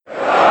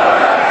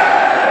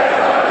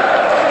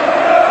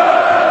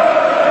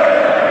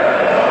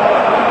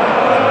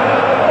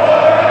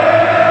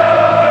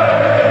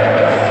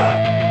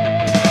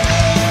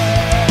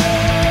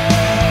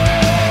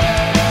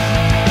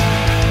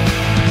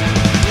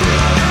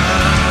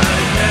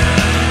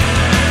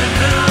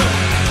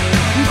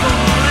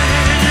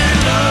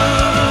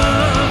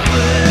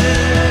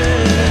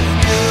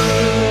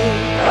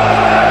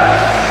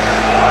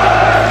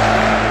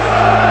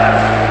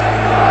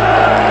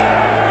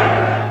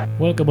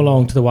Welcome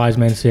along to the Wise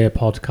Men Say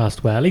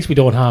podcast, where at least we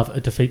don't have a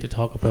defeat to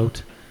talk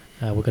about.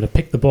 We're going to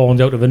pick the bones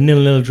out of a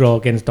 0-0 draw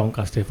against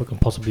Doncaster if we can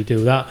possibly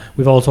do that.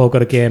 We've also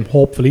got a game,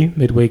 hopefully,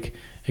 midweek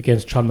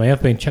against Tranmere.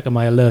 I've been checking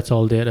my alerts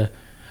all day.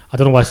 I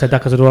don't know why I said that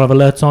because I don't have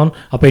alerts on.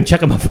 I've been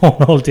checking my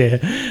phone all day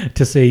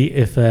to see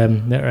if there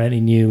are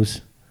any news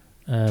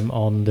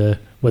on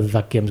whether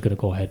that game's going to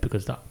go ahead,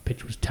 because that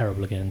pitch was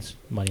terrible against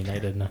Man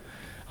United, and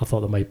I thought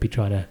they might be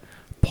trying to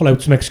pull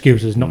out some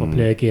excuses not to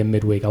play a game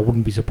midweek. I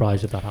wouldn't be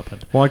surprised if that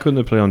happened. Why couldn't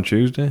they play on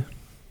Tuesday?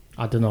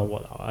 I don't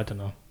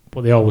know.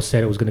 But they always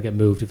said it was going to get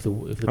moved if the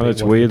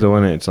it's weird though,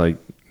 isn't it? It's like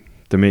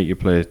they make you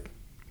play.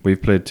 We've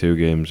played 2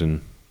 games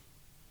in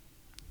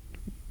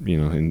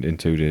 2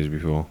 days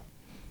before.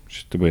 It's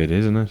just the way it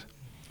is, isn't it?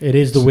 It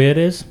is the way it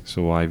is.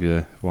 So why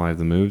have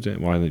they moved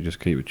it? Why don't they just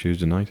keep it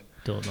Tuesday night?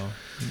 Don't know.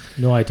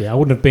 No idea. I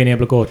wouldn't have been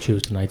able to go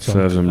Tuesday night. So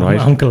Serves them right.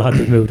 I'm glad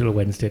they moved it to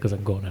Wednesday because I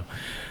can go now.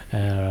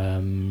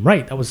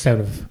 Right, that was the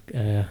sound of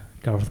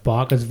Gareth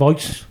Barker's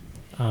voice,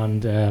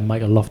 and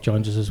Michael Loft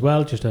joins us as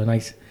well. Just a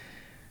nice,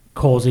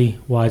 cosy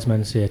Wise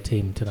Men Say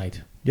team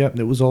tonight. Yeah,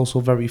 it was also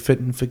very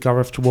fitting for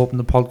Gareth to open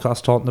the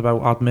podcast talking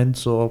about admin,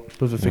 so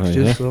with the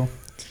fixtures. Yeah. So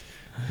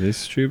it is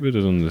stupid.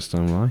 I don't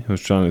understand why. I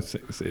was trying to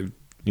to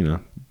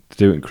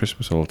do it at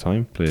Christmas all the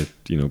time. Play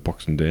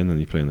Boxing Day, and then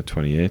you play on the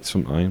 28th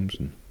sometimes,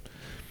 and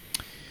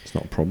it's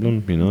not a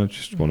problem. It's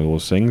just one of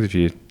those things. If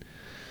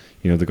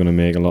they're going to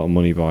make a lot of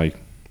money by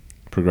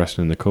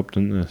progressing in the cup,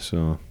 didn't they?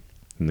 So,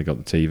 and they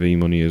got the TV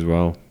money as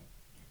well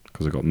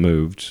because it got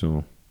moved.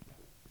 So,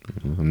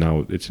 and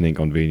now it's an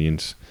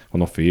inconvenience. Well,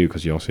 not for you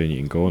because you're saying you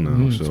can go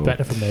now. So it's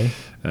better for me.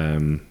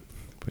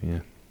 But yeah,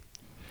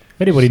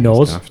 if anybody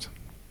knows,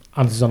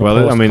 answers on a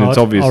postcard. I mean, it's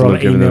obvious they're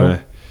giving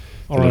them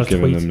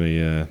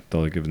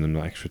they're giving them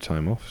the extra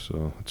time off,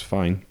 so it's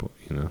fine. But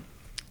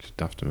it's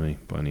daft to me.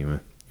 But anyway.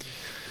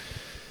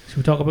 Should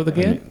we talk about the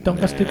game?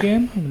 Doncaster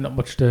game? Not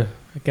much to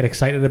get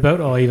excited about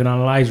or even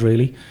analyse,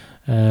 really.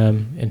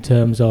 In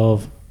terms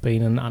of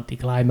being an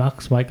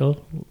anticlimax,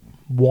 Michael.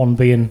 1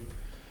 being,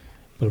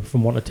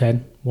 from 1 to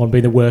 10. 1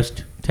 being the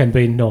worst. 10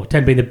 being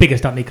the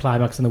biggest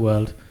anticlimax in the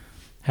world.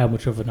 How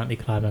much of an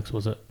anticlimax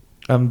was it?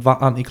 that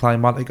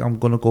anticlimactic, I'm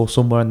going to go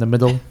somewhere in the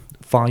middle.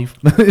 5.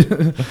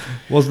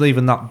 Wasn't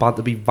even that bad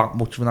to be that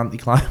much of an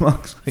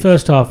anticlimax.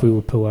 First half we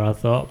were poor, I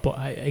thought. But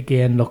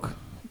again, look...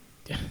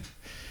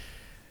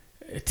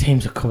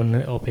 Teams are coming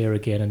up here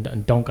again, and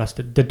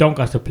the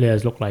Doncaster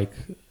players look like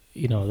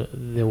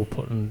they were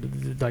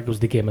putting like it was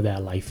the game of their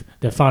life.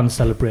 Their fans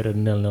celebrated a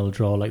 0-0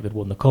 draw like they'd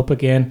won the cup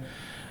again,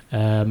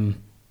 and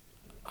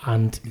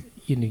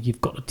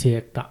you've got to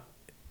take that.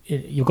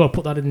 You've got to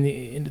put that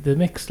into the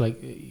mix.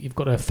 Like you've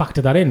got to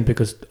factor that in,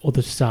 because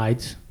other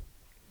sides,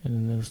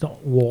 and it's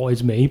not war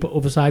is me, but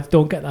other sides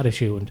don't get that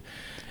issue, and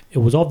it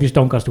was obvious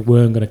Doncaster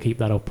weren't going to keep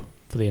that up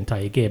for the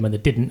entire game, and they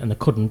didn't and they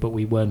couldn't, but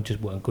we weren't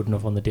good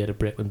enough on the day to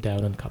break them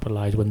down and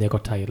capitalise when they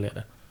got tired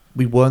later.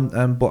 We weren't,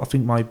 but I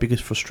think my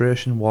biggest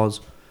frustration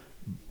was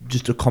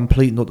just a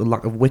complete and utter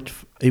lack of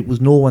width. It was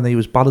nowhere near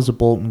as bad as a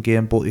Bolton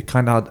game, but it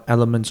kind of had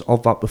elements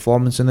of that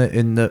performance in it,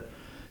 in that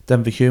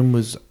Denver Hume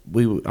was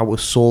our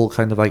sole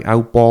kind of like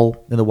out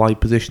ball in a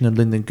wide position, and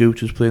Lyndon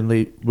Gooch was playing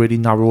really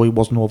narrow. He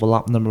wasn't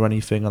overlapping them or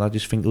anything, and I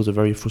just think it was a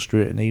very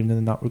frustrating evening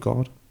in that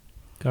regard.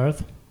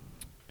 Gareth?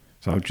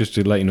 So just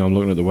to let you know, I'm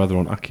looking at the weather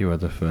on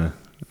AccuWeather for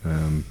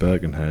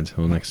Birkenhead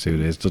for the next 2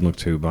 days. It doesn't look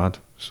too bad.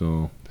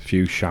 So a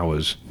few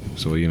showers.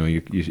 So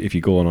you if you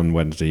go on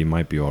Wednesday, you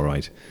might be all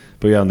right.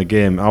 But yeah, on the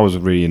game, I was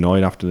really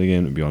annoyed after the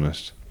game, to be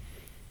honest.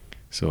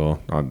 So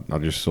I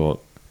just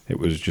thought it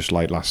was just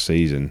like last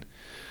season,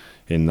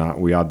 in that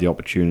we had the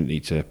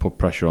opportunity to put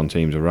pressure on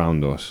teams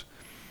around us,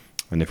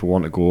 and if we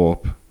want to go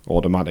up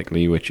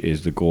automatically, which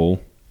is the goal,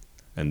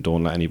 and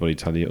don't let anybody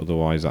tell you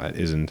otherwise that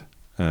it isn't.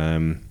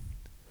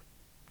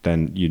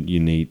 Then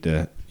you need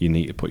to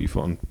put your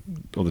foot on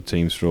other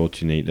teams'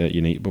 throats. You need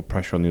to put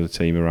pressure on the other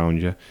team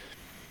around you.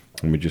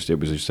 And it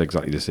was just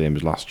exactly the same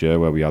as last year,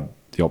 where we had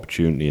the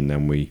opportunity and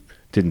then we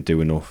didn't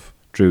do enough.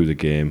 Drew the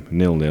game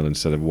 0-0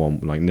 instead of 1.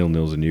 Like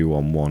 0-0's a new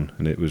 1-1,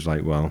 and it was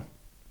like, well,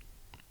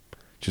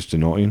 just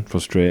annoying,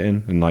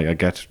 frustrating, and like I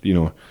get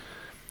the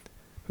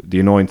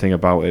annoying thing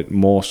about it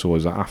more so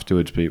is that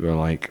afterwards people are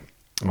like,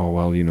 oh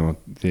well,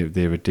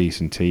 they're a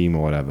decent team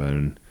or whatever,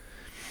 and.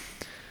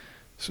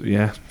 So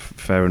yeah,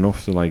 fair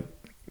enough. They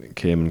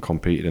came and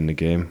competed in the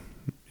game,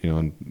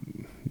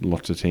 and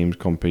lots of teams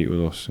compete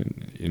with us,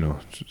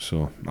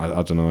 So I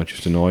don't know, it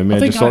just annoyed me. I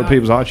just thought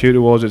people's attitude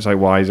towards it's like,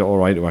 why is it all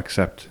right to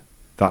accept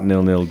that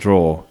 0-0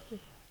 draw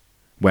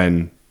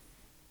when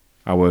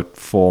our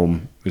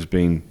form has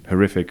been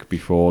horrific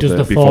before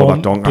that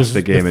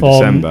Doncaster game in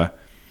December?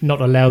 Not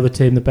allow the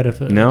team the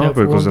benefit. No,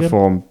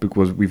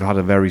 because we've had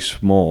a very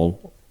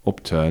small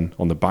upturn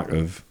on the back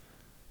of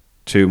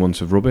 2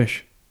 months of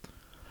rubbish.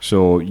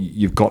 So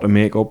you've got to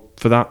make up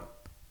for that.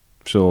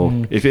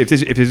 So if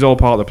this is all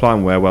part of the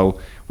plan, where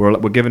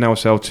we're giving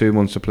ourselves 2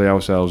 months to play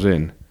ourselves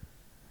in,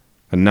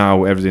 and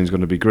now everything's going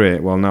to be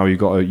great. Well, now you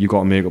got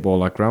to make up all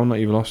that ground that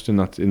you've lost in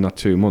that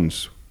 2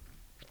 months,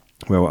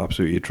 where we're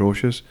absolutely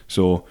atrocious.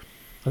 So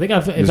I think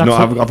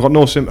I've got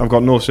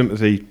no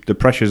sympathy. The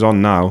pressure's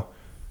on now,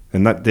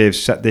 and that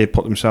they've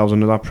put themselves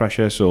under that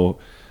pressure. So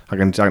I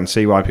can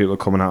see why people are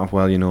coming out of,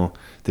 well, you know,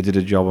 they did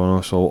a job on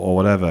us or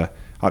whatever.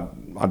 I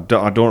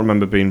don't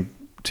remember being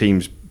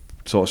teams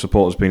sort of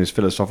supporters being as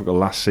philosophical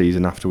last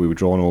season after we were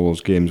drawing all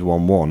those games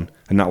 1-1,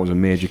 and that was a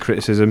major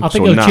criticism. I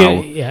think so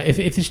now,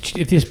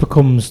 if this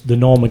becomes the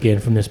norm again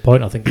from this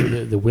point, I think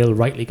they will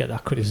rightly get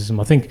that criticism.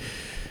 I think.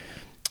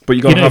 But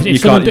you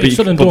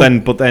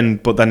can't. But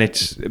then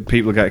it's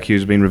people get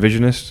accused of being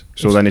revisionist.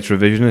 So then it's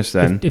revisionist.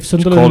 Then if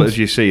Sunderland, call it as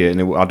you see it,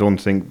 and I don't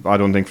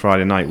think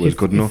Friday night was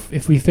good enough.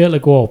 If we fail to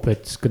go up,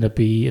 it's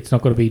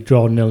not going to be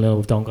drawing 0-0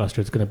 with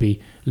Doncaster. It's going to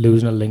be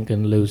losing at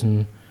Lincoln,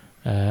 losing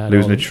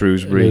at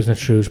Shrewsbury,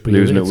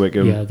 losing at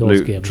Wickham. Yeah,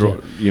 those games.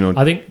 You know,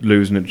 I think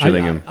losing at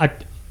Gillingham.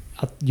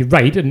 You're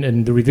right,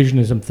 and the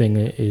revisionism thing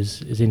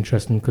is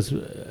interesting because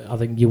I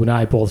think you and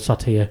I both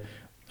sat here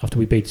after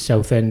we beat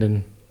Southend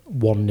and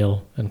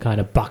 1-0 and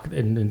kind of back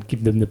and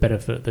give them the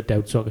benefit of the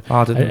doubt. So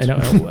I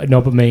didn't. No,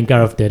 but me and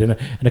Gareth did, and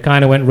it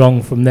kind of went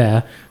wrong from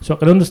there. So I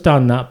can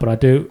understand that, but I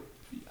do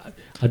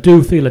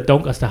feel that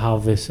Doncaster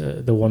have this.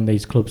 They won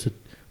these clubs that,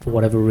 for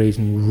whatever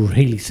reason,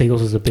 really see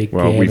us as a big game.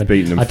 Well, we've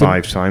beaten them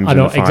 5 times. I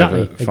know in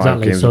the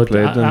five games so we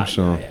played them.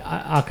 So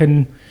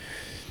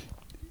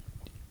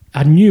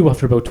I knew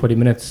after about 20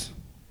 minutes.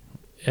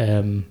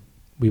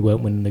 We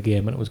weren't winning the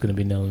game and it was going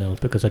to be 0-0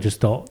 because I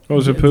just thought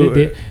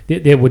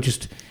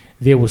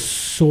they were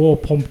so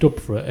pumped up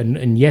for it,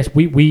 and yes,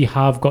 we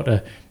have got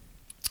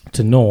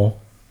to know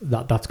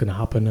that that's going to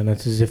happen, and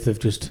it's as if they've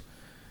just,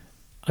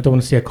 I don't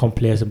want to say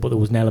complacent, but there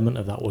was an element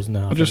of that, wasn't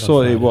there? I just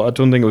thought I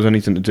don't think it was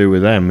anything to do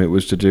with them. It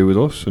was to do with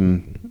us,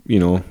 and you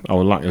know,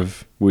 our lack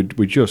of we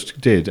just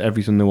did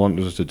everything they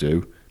wanted us to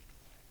do.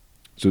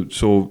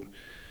 So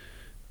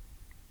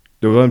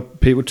there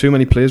were too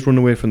many players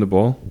running away from the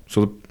ball.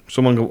 So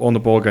someone on the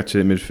ball gets it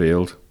in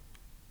midfield.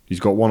 He's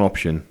got one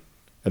option,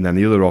 and then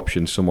the other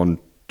option,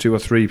 2 or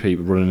 3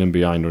 people running in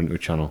behind or into a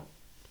channel.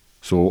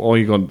 So all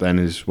you got then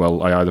is,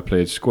 well, I either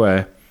played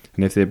square,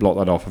 and if they block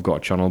that off, I've got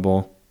a channel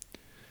ball.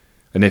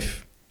 And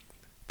if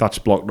that's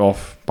blocked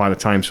off by the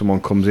time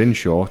someone comes in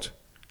short,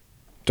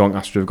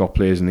 Doncaster have got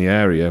players in the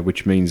area,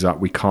 which means that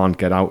we can't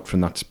get out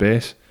from that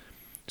space.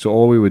 So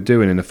all we were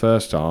doing in the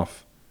first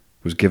half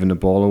was giving the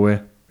ball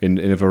away in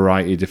a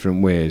variety of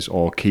different ways,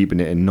 or keeping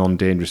it in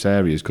non-dangerous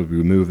areas because we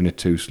were moving it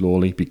too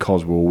slowly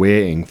because we were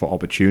waiting for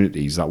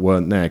opportunities that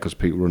weren't there because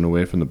people were running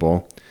away from the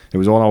ball. It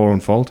was all our own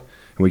fault.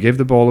 And we gave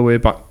the ball away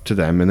back to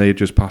them, and they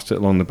just passed it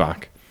along the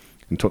back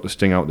and took the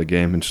sting out of the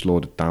game and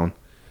slowed it down.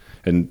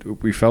 And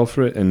we fell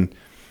for it, and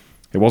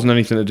it wasn't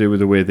anything to do with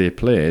the way they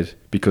played,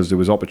 because there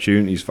was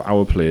opportunities for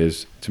our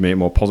players to make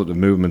more positive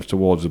movements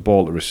towards the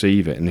ball to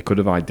receive it, and they could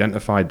have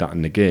identified that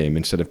in the game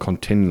instead of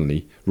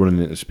continually running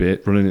into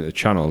space, running into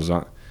channels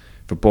that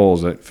for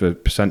balls that for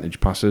percentage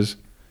passes,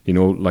 you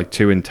know, like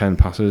 2 in 10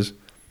 passes.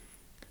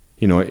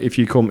 You know, if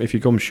you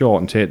come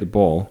short and take the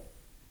ball,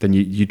 then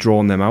you're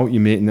drawing them out.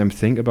 You're making them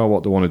think about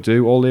what they want to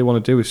do. All they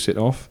want to do is sit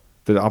off.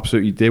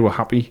 They were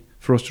happy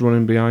for us to run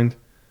in behind.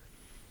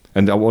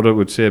 And what I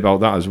would say about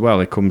that as well,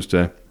 it comes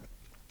to,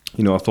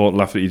 you know, I thought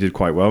Lafferty did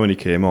quite well when he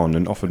came on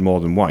and offered more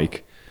than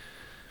Wyke.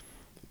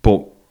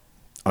 But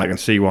I can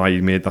see why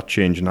he made that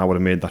change, and I would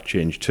have made that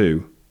change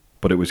too.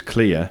 But it was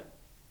clear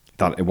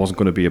that it wasn't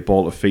going to be a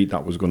ball in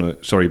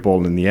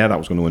the air that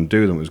was going to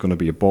undo them. It was going to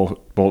be a ball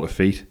to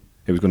feet.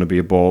 It was going to be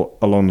a ball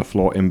along the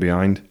floor in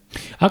behind.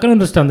 I can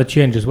understand the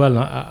change as well.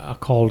 I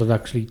called it,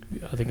 actually.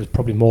 I think it's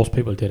probably most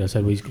people did. I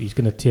said, well, he's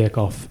going to take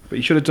off. But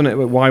he should have done it.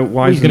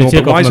 Why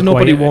is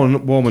nobody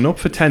warming up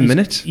for 10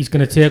 minutes? He's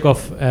going to take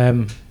off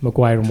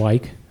Maguire and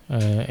Wyke,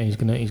 and he's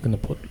going to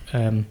put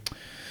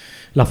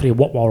Lafferty and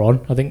Watmore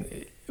on. I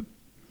think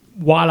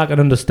while I can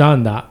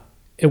understand that,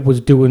 it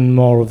was doing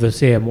more of the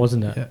same,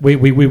 wasn't it? Yeah.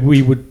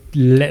 We would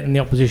letting the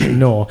opposition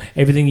know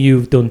everything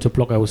you've done to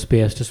block our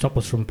space, to stop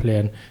us from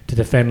playing, to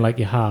defend like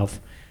you have.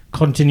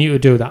 Continue to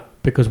do that,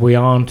 because we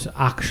aren't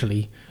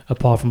actually,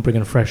 apart from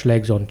bringing fresh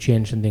legs on,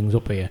 changing things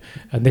up here.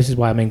 And this is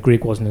why, I mean,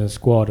 Greig wasn't in the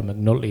squad and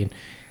McNulty. And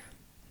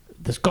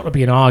there's got to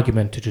be an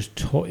argument to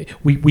just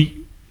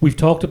we've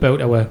talked about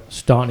our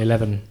starting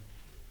 11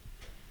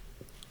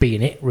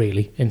 being it,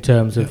 really, in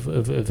terms of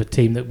a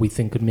team that we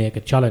think could make a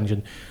challenge.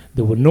 And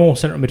there were no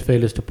centre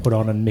midfielders to put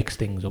on and mix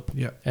things up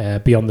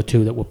beyond the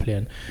 2 that were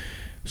playing.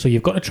 So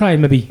you've got to try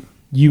and maybe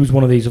use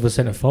one of these other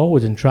centre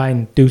forwards and try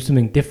and do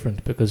something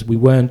different, because we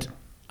weren't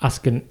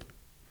asking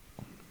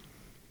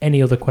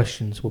any other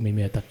questions when we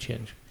made that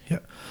change. Yeah,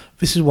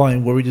 this is why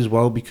I'm worried as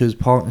well, because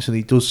Parkinson,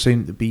 he does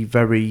seem to be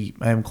very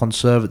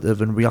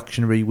conservative and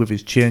reactionary with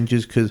his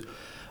changes, because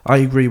I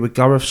agree with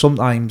Gareth,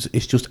 sometimes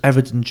it's just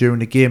evident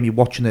during the game, you're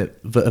watching it,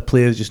 that a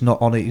player's just not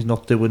on it, he's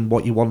not doing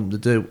what you want him to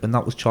do, and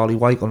that was Charlie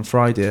Wyke on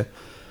Friday.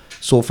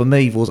 So for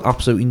me, there was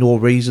absolutely no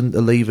reason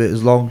to leave it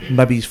as long.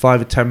 Maybe it's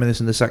 5 or 10 minutes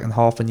in the second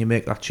half and you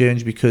make that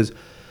change, because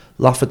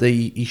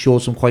Lafferty, he showed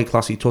some quite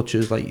classy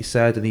touches, like you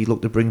said, and he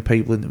looked to bring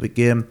people into the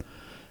game.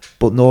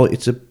 But no,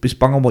 it's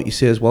bang on what you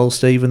say as well,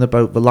 Stephen,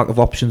 about the lack of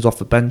options off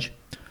the bench.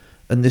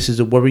 And this is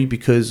a worry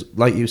because,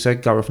 like you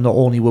said, Gareth, not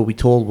only were we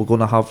told we're going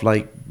to have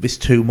like this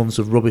 2 months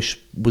of rubbish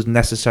was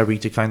necessary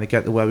to kind of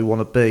get to where we want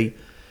to be,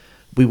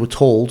 we were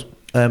told,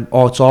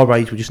 oh, it's all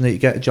right, we just need to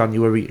get to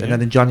January. And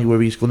then in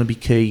January it's going to be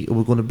key. And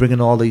we're going to bring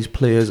in all these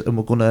players and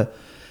we're going to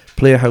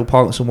play how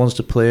Parkinson wants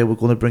to play. We're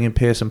going to bring in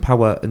pace and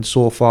power. And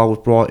so far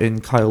we've brought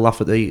in Kyle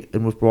Lafferty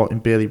and we've brought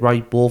in Bailey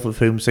Wright, both of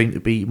whom seem to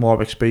be more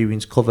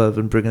experienced cover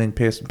than bringing in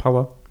pace and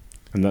power.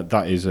 And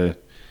that is a...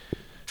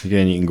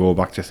 Again, you can go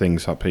back to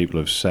things that people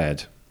have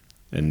said,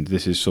 and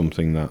this is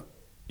something that,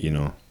 you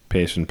know,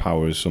 pace and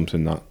power is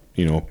something that,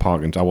 you know,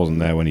 Parkinson, I wasn't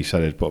there when he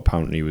said it, but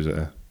apparently he was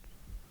at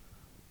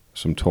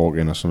some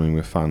talking or something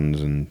with fans,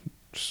 and,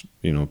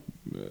 you know,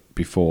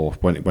 before,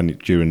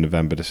 during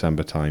November,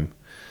 December time,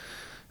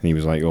 and he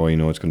was like, oh, you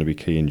know, it's going to be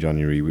key in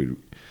January.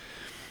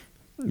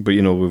 But,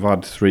 you know, we've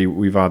had three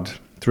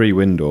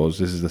windows.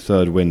 This is the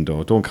third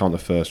window. Don't count the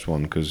first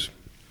one because,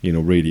 you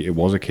know, really it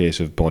was a case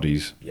of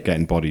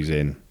getting bodies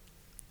in.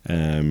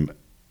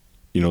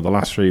 You know, the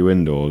last 3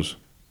 windows,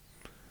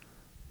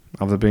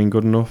 have they been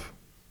good enough?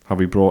 Have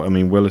we brought... I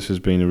mean, Willis has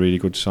been a really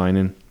good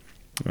signing,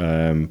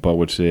 but I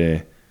would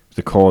say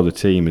the core of the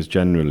team is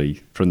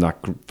generally from that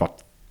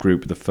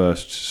group the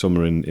first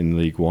summer in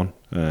League One,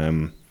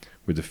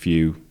 with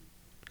a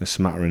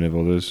smattering of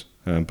others.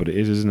 But it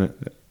is, isn't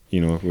it?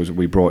 You know,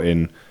 we brought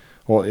in...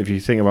 Well, if you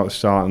think about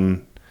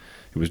starting,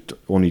 it was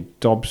only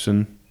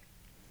Dobson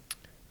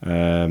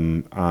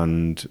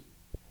and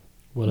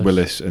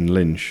Willis and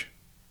Lynch,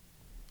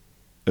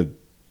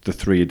 the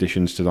 3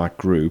 additions to that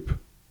group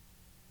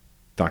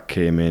that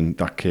came in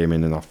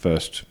that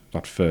first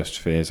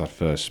phase, that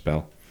first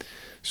spell.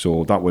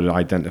 So that would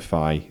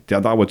identify,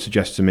 that would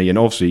suggest to me, and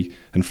obviously,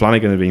 and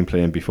Flanagan had been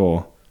playing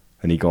before,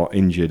 and he got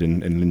injured,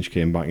 and Lynch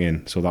came back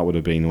in, so that would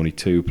have been only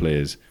 2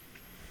 players.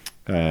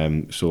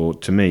 So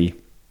to me,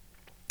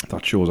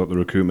 that shows that the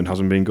recruitment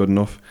hasn't been good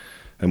enough.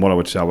 And what I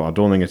would say, I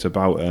don't think it's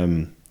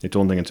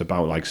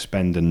about like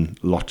spending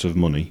lots of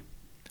money.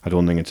 I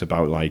don't think it's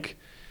about like,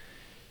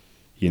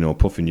 you know,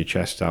 puffing your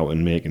chest out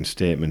and making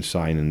statement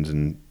signings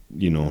and,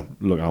 you know,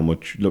 look at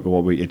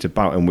what it's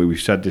about. And we've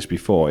said this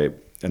before,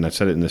 and I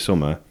said it in the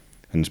summer,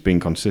 and it's been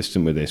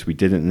consistent with this. We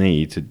didn't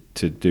need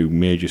to do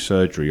major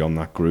surgery on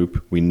that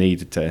group. We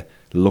needed to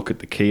look at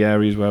the key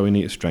areas where we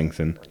need to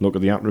strengthen, look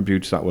at the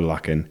attributes that were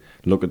lacking,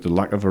 look at the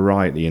lack of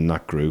variety in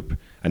that group,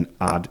 and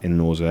add in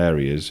those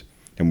areas.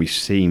 And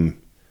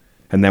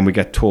then we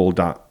get told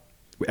that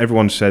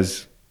everyone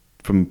says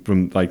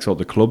from like sort of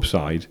the club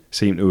side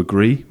seem to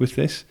agree with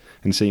this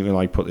and seem to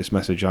like put this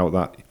message out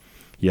that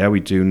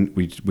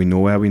we know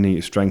where we need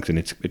to strengthen.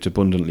 It's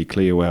abundantly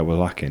clear where we're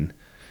lacking,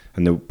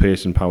 and the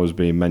pace and power is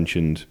being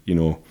mentioned, you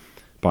know,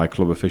 by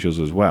club officials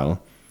as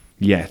well.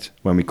 Yet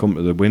when we come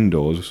to the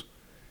windows,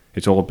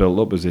 it's all built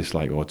up as this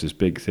like, oh, it's this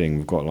big thing.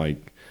 We've got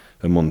like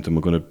a month, and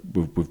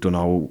we've done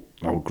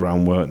our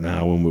groundwork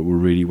now, and we're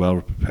really well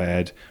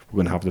prepared. We're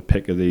going to have the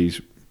pick of these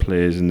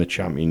players in the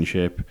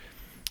Championship.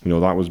 You know,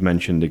 that was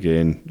mentioned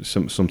again,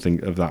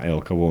 something of that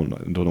ilk. I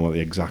don't know what the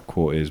exact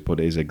quote is, but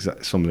it is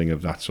something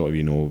of that sort of,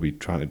 you know, we're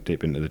trying to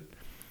dip into the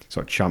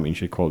sort of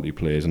Championship quality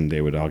players, and they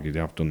would argue they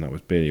have done that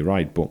with Bailey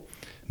Wright, but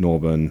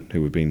Norburn,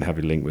 who we've been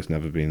heavily linked with,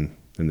 never been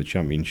in the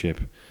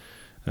Championship.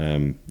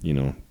 You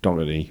know,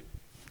 Doherty,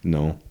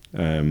 no.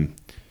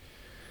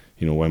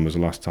 You know, when was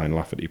the last time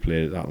Lafferty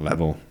played at that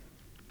level?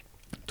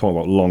 Talk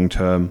about long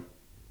term.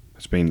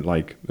 It's been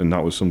like, and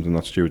that was something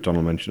that Stuart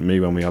Donald mentioned to me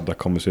when we had that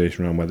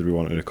conversation around whether we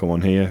wanted to come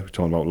on here. We're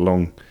talking about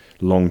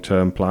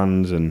long-term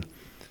plans and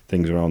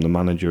things around the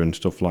manager and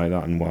stuff like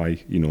that, and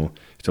why, you know,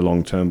 it's a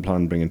long-term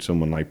plan bringing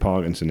someone like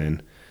Parkinson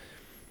in.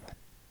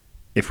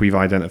 If we've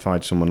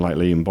identified someone like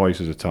Liam Boyce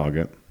as a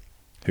target,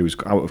 who's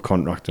out of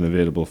contract and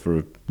available for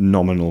a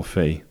nominal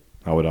fee,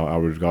 I would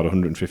regard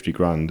 150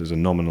 grand as a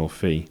nominal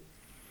fee.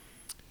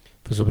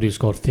 For somebody who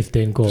scored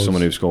 15 goals. For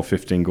someone who scored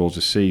 15 goals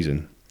a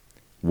season.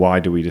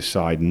 Why do we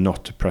decide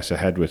not to press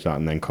ahead with that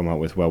and then come out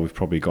with, well, we've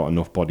probably got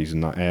enough bodies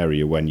in that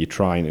area, when you're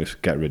trying to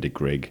get rid of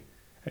Grigg,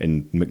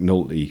 and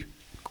McNulty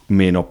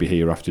may not be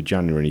here after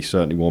January, and he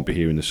certainly won't be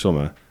here in the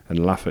summer,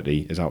 and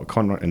Lafferty is out of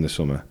contract in the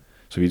summer.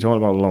 So if you're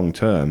talking about long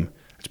term,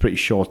 it's a pretty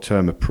short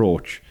term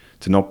approach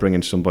to not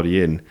bringing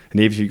somebody in. And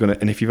if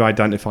you've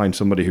identified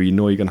somebody who you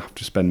know you're going to have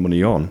to spend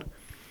money on,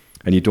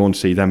 and you don't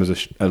see them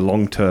as a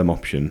long term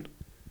option,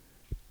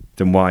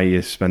 then why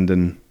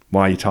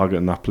are you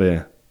targeting that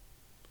player?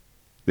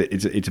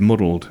 It's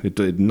muddled.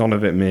 None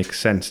of it makes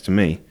sense to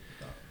me.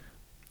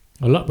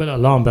 A lot, but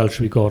alarm bell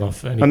should be going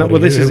off. I know.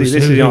 Well, this is.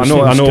 I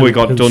know. We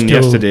got done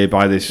yesterday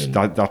by this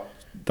that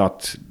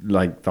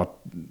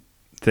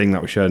thing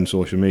that was shared on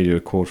social media, a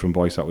quote from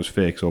Boyce that was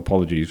fake. So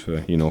apologies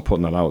for, you know,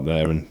 putting that out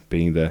there and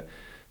being the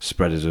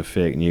spreaders of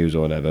fake news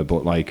or whatever.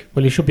 But like,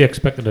 well, you should be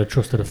expected to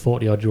trust that a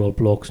 40-odd-year-old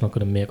bloke's not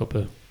going to make up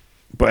a.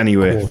 But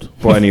anyway,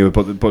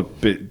 quote. but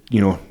you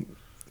know,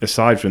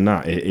 aside from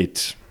that,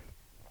 it's.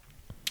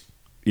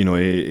 You know,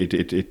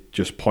 it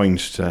just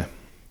points to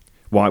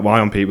why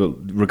aren't people,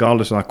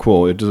 regardless of that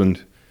quote, it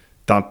doesn't,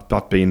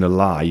 that being a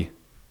lie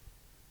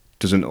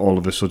doesn't all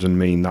of a sudden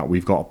mean that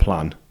we've got a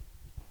plan.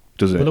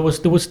 does it? Well,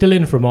 they were still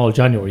in from all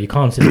January. You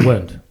can't say they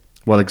weren't.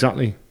 Well,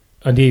 exactly.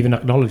 And he even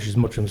acknowledged as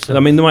much himself. I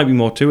mean, there might be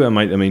more to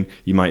it.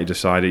 You might have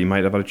decided, he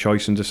might have had a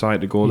choice and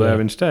decided to go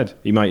there instead.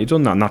 He might have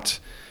done that,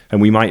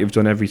 and we might have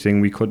done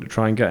everything we could to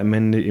try and get him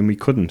in, and we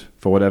couldn't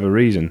for whatever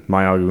reason.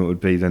 My argument would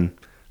be then,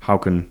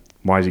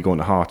 why is he going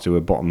to Hearts who are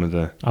bottom of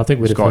the I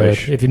think we'd Scottish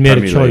have heard, if he made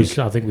Premier a choice,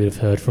 League? I think we'd have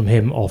heard from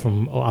him or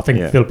I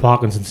think Phil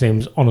Parkinson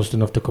seems honest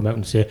enough to come out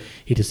and say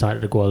he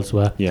decided to go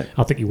elsewhere. Yeah.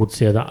 I think he would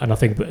say that, and I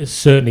think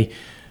certainly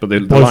But the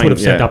boys line, would have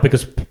said that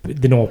because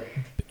they know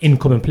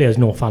incoming players,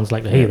 no fans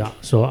like to hear that.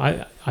 So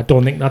I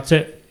don't think that's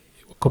it.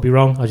 Could be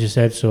wrong, as you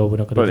said. So we're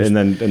not going to.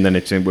 And then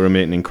it's we're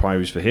making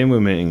inquiries for him. We're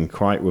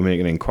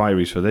making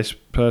inquiries for this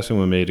person.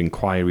 We're making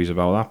inquiries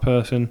about that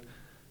person.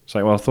 It's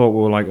like, well, I thought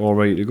we were like all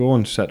ready to go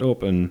and set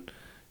up, and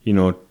we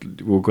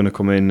were going to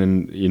come in,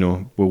 and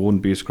we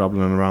wouldn't be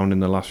scrabbling around in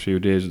the last few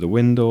days of the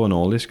window and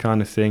all this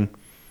kind of thing.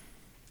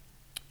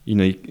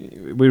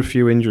 We're a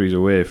few injuries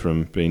away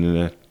from being in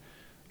a.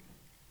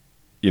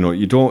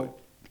 You don't.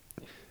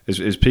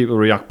 As people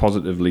react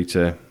positively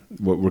to,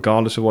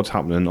 regardless of what's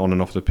happening on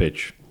and off the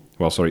pitch.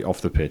 Off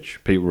the pitch,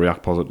 people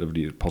react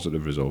positively to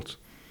positive results,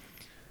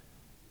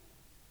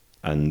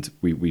 and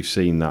we've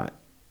seen that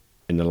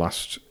in the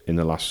last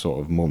sort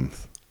of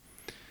month.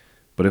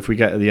 But if we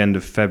get to the end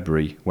of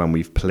February when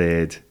we've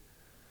played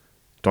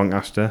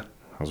Doncaster,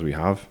 as we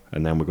have,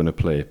 and then we're going to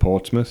play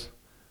Portsmouth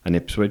and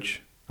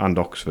Ipswich and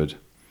Oxford,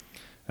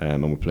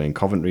 and we're playing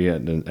Coventry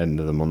at the end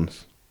of the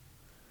month.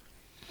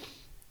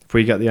 If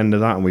we get the end of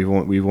that and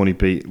we've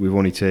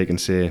only taken,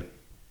 say,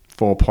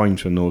 4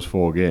 points in those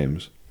 4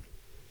 games,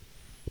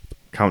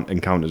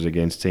 encounters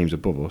against teams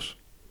above us,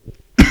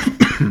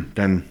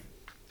 then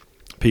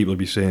people will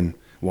be saying,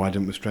 why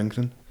didn't we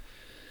strengthen?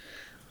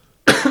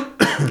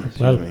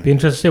 Well, be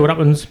interested to see what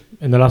happens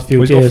in the last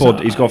few days.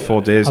 He's got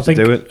 4 days to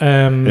do it.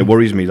 It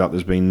worries me that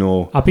there's been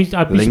no I'd be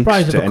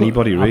surprised if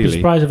anybody really. I'd be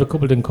surprised if a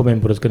couple didn't come in,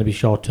 but it's going to be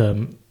short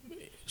term,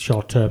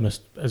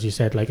 as you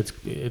said. Like it's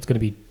going to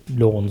be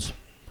loans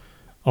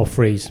or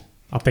frees.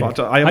 I think.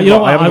 I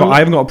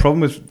haven't got a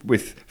problem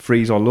with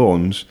frees or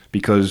loans,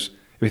 because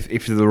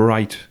if they're the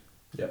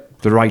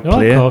right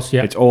player, of course,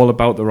 yeah. It's all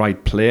about the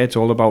right player. It's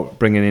all about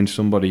bringing in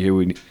somebody who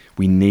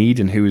we need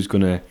and who is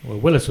going to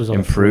Willis was on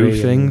improve a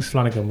free things.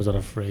 Flanagan was on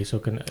a free,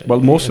 so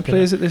most of the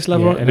players at this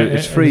level,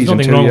 it's frees in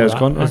 2 years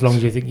contracts. As long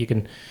as you think you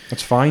can,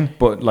 that's fine.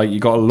 But you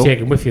got to look, take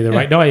them with you.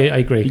 No, I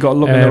agree. You got to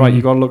look in the right.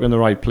 You got to look in the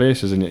right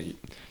places, and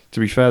to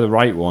be fair, the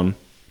right one,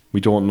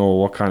 we don't know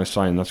what kind of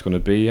sign that's going to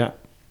be yet.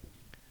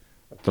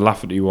 The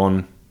Lafferty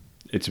one,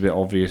 it's a bit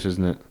obvious,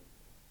 isn't it?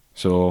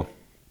 So,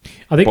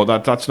 but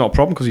that's not a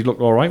problem, because he looked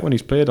all right when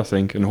he's played, I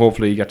think, and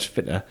hopefully he gets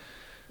fitter.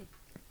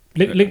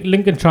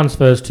 Lincoln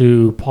transfers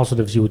to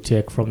positives you would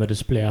take from the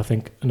display. I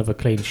think another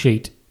clean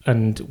sheet,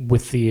 and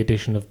with the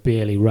addition of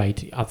Bailey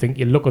Wright, I think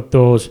you look at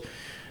the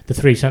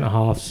 3 centre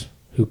halves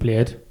who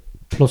played,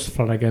 plus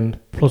Flanagan,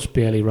 plus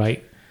Bailey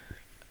Wright.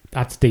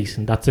 That's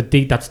decent.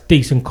 That's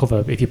decent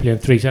cover. If you're playing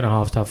 3 centre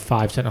halves to have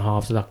 5 centre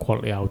halves of that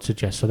quality, I would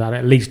suggest. So that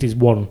at least is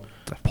one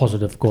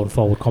positive going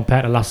forward.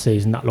 Compared to last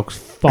season, that looks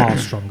far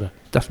stronger.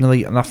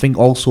 Definitely, and I think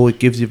also it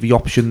gives you the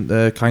option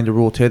to kind of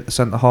rotate the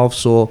centre half.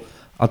 So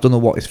I don't know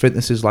what his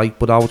fitness is like,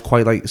 but I would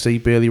quite like to see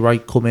Bailey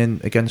Wright come in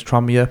against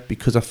Tranmere,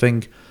 because I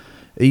think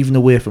even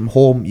away from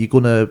home, you're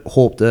going to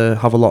hope to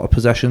have a lot of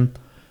possession.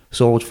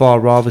 So I would far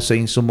rather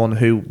see someone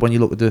who, when you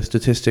look at the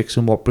statistics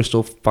and what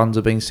Bristol fans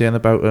have been saying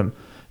about him,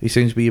 he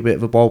seems to be a bit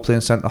of a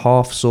ball-playing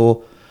centre-half.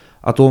 So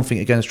I don't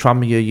think against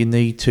Tranmere you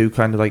need to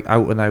kind of like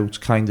out-and-out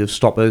kind of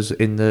stoppers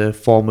in the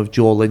form of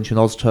Joe Lynch and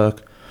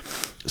Ozturk.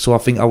 So I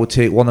think I would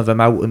take one of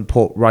them out and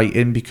put Wright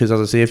in, because, as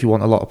I say, if you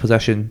want a lot of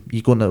possession,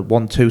 you're going to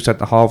want 2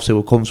 centre-halves who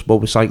are comfortable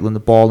with cycling the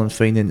ball and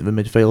feeding into the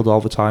midfield all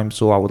the time.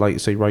 So I would like to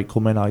see Wright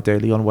come in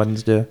ideally on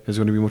Wednesday. Is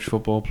there going to be much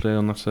football play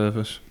on that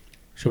surface?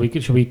 Should we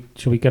get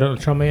on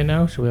to Tranmere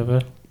now? Should we have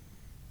a...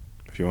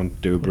 If you want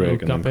to do a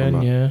break and then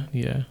come back.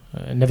 Yeah.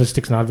 It never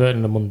sticks an advert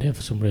on a Monday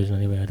for some reason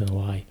anyway. I don't know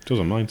why.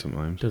 Doesn't mind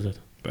sometimes. Does it?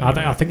 But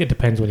I think it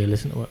depends when you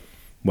listen to it.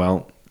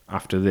 Well,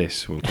 after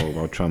this, we'll talk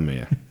about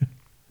Tranmere.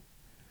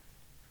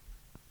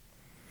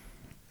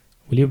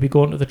 Will you be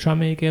going to the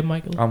Tranmere game,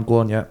 Michael? I'm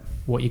going, yeah.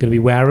 What are you going to be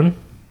wearing?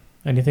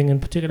 Anything in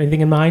particular?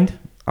 Anything in mind?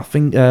 I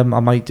think I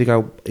might dig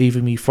out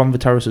either me From the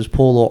Terraces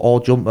polo or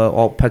jumper,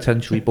 or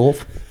potentially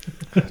both.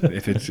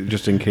 If it's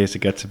just in case it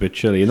gets a bit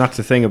chilly, and that's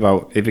the thing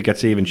about, if it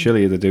gets even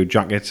chillier, they do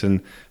jackets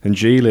and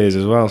gilets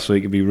as well, so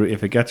it could be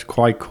if it gets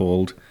quite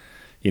cold,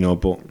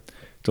 but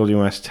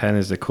WS10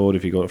 is the code.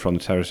 If you go to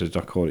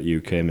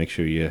fromtheterraces.co.uk, make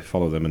sure you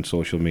follow them on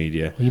social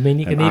media. You mean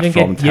you can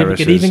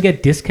even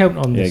get discount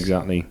on this?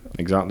 Yeah,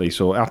 exactly.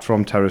 So at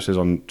From Terraces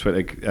on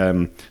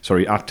Twitter,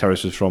 at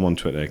Terraces From on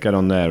Twitter, get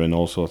on there, and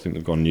also I think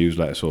they've got a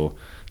newsletter. So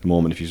at the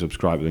moment, if you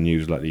subscribe to the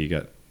newsletter, you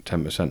get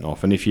 10%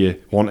 off. And if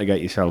you want to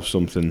get yourself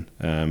something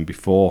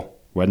before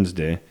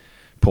Wednesday,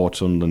 Port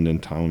Sunderland in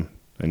town,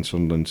 in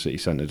Sunderland City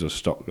Centre, just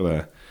stock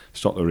the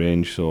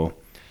range. So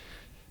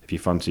if you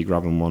fancy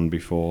grabbing one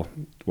before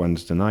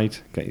Wednesday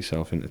night, get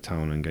yourself into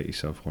town and get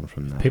yourself one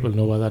from there. People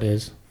know where that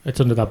is.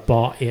 It's under that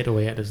bar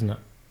 808, isn't it?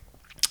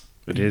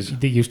 It is.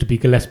 They used to be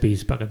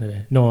Gillespie's back in the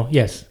day. No,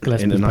 yes,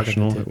 Gillespie's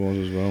International, back in it the day.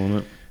 was as well,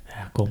 wasn't it?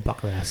 Yeah, going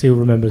back there. See who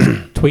remembers.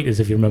 Tweet us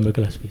if you remember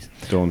Gillespie's.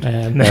 Don't.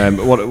 Um,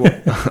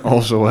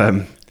 Also,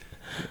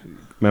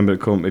 remember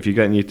to come if you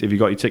got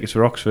your tickets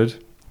for Oxford,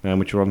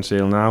 which are on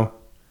sale now.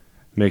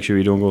 Make sure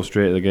you don't go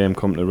straight to the game.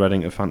 Come to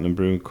Reading at Phantom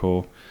Brewing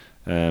Co.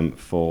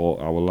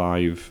 For our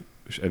live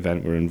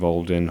event we're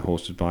involved in,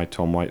 hosted by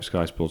Tom White,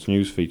 Sky Sports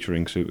News,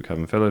 featuring Super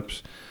Kevin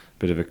Phillips.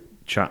 Bit of a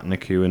chat and a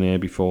Q&A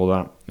before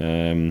that.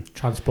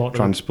 Transport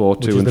to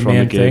and from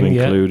the game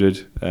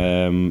included.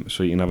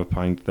 So you can have a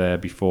pint there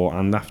before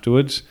and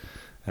afterwards.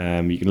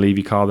 You can leave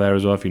your car there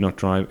as well if you're not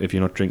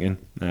drinking.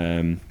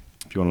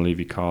 If you want to leave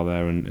your car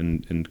there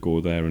and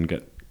go there and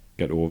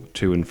get over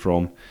to and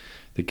from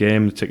the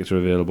game, the tickets are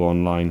available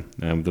online.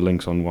 The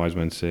links on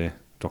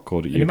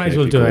wisemensay.co.uk. You might as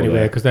well do it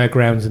anyway because their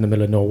ground's in the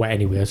middle of nowhere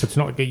anyway, so it's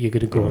not like you're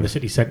going to go in the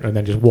city centre and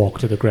then just walk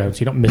to the ground,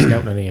 so you're not missing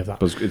out on any of that.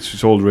 But it's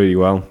sold really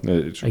well.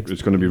 It's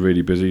going to be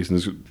really busy. So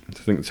I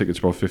think the tickets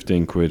are about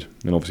 £15,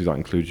 and obviously that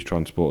includes your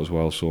transport as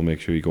well, so make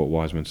sure you go to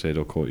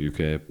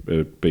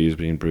wisemensay.co.uk. Beers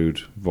being brewed,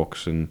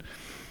 Vox and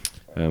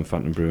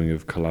Phantom Brewing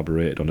have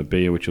collaborated on a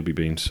beer which will be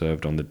being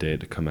served on the day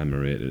to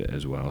commemorate it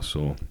as well.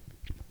 So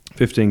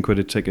 £15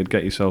 a ticket.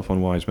 Get yourself on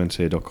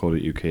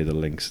wisemensay.co.uk. The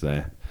link's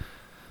there,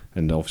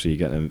 and obviously you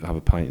get to have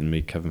a pint and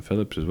meet Kevin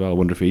Phillips as well. I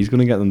wonder if he's going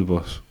to get on the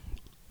bus.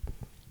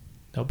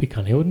 That'd be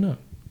canny, wouldn't it?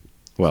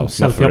 Well,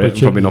 not for him,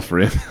 probably not for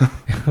him.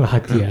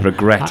 Yeah.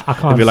 Regret. I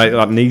can't. It'd be like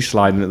that knee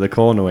sliding at the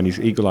corner when he's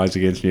equalised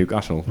against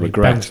Newcastle.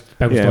 Regret.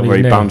 Bounced where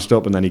he bounced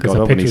up and then he got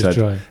up and he said,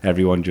 dry.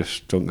 "Everyone just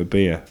stunk a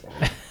beer,"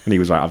 and he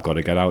was like, "I've got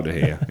to get out of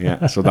here."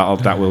 Yeah. So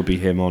that will be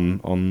him on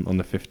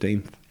the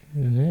 15th.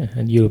 Yeah,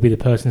 and you'll be the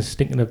person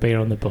stinking a beer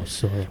on the bus.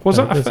 So was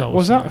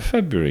that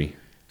February?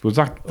 Was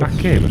that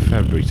came at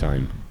February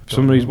time? For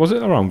some reason, was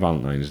it around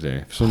Valentine's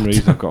Day? For some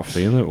reason, I've got a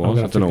feeling it was.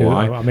 I don't know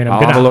why. I mean,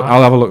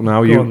 I'll have a look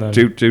now. You on,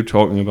 do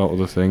talking about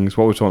other things.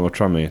 What were we talking about?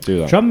 Tranmere, do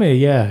that. Tranmere,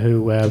 yeah,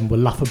 who were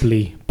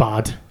laughably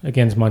bad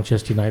against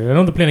Manchester United. I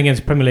know they're playing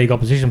against Premier League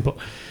opposition, but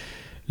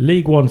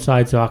League One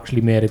sides have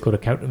actually made a good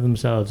account of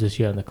themselves this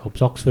year in the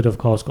Cups. Oxford, of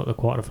course, got the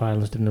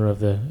quarterfinals dinner of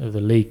the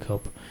League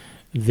Cup.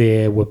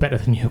 They were better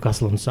than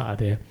Newcastle on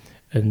Saturday,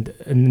 and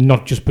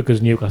not just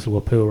because Newcastle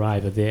were poor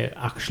either. They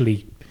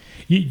actually,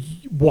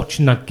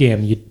 watching that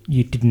game,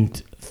 you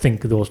didn't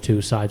think those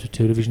two sides were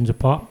two divisions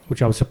apart,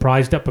 which I was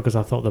surprised at because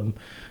I thought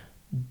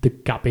the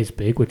gap is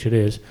big, which it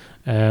is.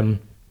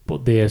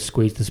 But they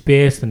squeezed the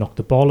space, they knocked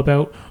the ball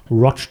about.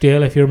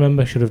 Rochdale, if you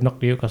remember, should have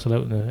knocked Newcastle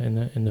out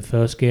in the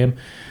first game.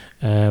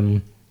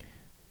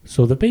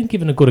 So they've been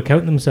given a good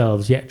account of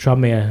themselves, yet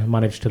Tranmere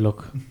managed to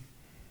look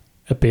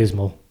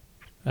abysmal.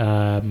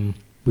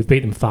 We've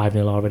beaten them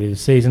 5-0 already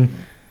this season.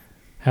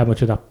 How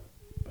much of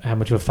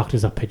a factor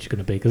is that pitch going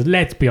to be? Because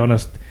let's be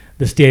honest,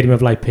 the Stadium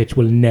of Light pitch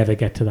will never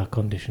get to that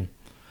condition.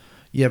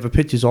 Yeah, the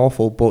pitch is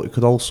awful, but it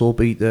could also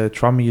be the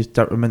Tranmere's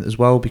detriment as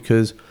well,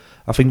 because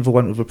I think they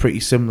went with a pretty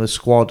similar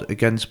squad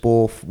against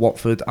both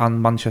Watford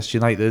and Manchester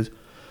United.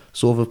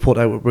 So they've put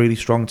out a really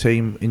strong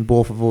team in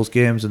both of those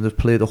games, and they've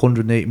played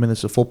 180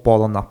 minutes of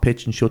football on that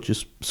pitch in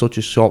such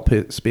a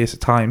short space of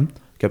time.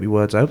 Get my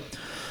words out.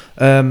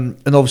 And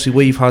obviously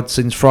we've had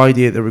since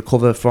Friday to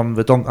recover from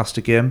the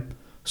Doncaster game,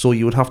 so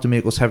you would have to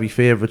make us heavy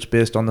favourites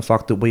based on the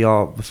fact that we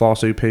are the far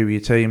superior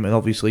team, and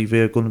obviously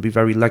they're going to be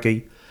very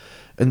leggy.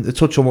 And to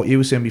touch on what you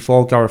were saying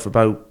before, Gareth,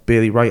 about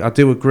Bailey Wright, I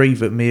do agree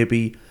that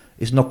maybe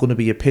it's not going to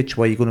be a pitch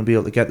where you're going to be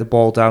able to get the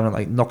ball down and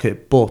like knock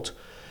it, but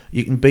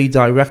you can be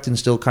direct and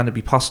still kind of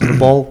be passing the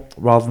ball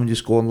rather than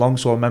just going long.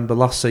 So I remember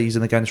last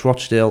season against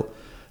Rochdale,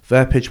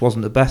 their pitch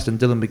wasn't the best, and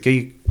Dylan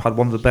McGee had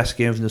one of the best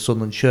games in the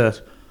Sunderland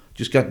shirt,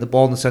 just getting the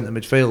ball in the centre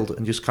midfield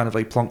and just kind of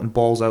like plonking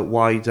balls out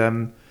wide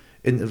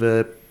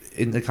into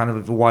kind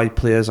of the wide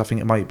players. I think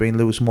it might have been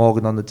Lewis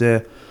Morgan on the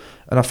day.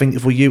 And I think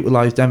if we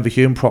utilise Denver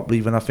Hume properly,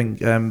 then I think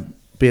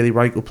Bailey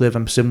Wright will play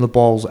them similar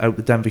balls out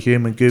to Denver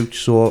Hume and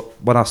Gooch. So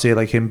when I say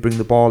like him bring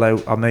the ball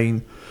out, I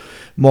mean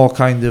more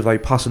kind of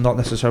like passing, not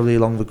necessarily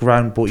along the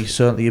ground, but he's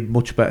certainly a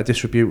much better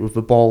distributor of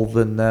the ball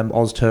than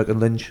Ozturk and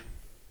Lynch.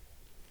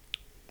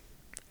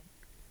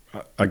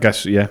 I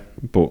guess, yeah,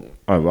 but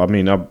I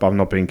mean, I've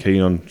not been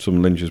keen on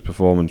some Lynch's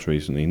performance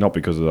recently, not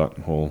because of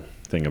that whole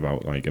thing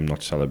about like him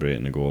not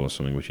celebrating a goal or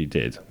something, which he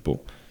did, but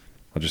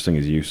I just think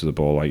his use of the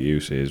ball, like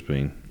you say, has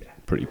been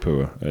pretty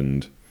poor,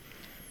 and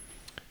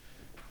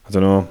I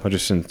don't know. I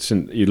just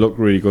he looked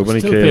really good when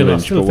he came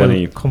Lynch, but when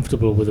he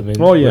comfortable with him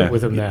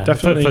with him there,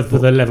 definitely for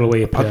the level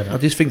where you play. I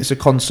just think it's a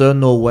concern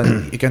though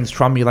when against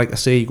Tranmere, like I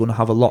say, you're going to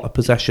have a lot of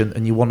possession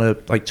and you want to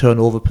like turn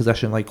over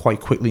possession like quite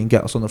quickly and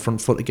get us on the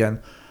front foot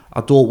again. I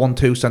don't want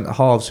two centre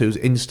halves whose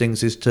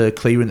instincts is to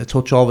clear into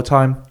touch all the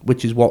time,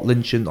 which is what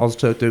Lynch and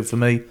Ozturk do for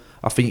me.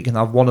 I think you can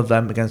have one of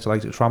them against the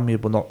likes of Tranmere,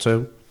 but not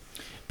two.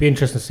 Be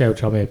interesting to see how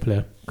Tranmere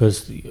play,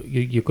 because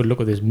you could look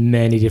at this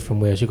many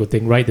different ways. You could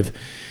think, right,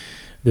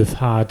 they've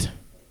had.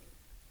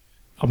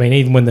 I mean,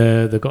 even when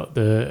they got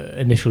the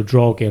initial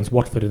draw against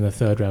Watford in the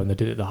third round, they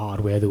did it the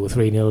hard way. They were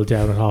 3-0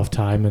 down at half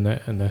time,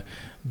 and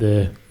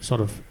the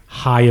sort of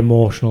high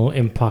emotional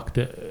impact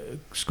that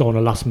scoring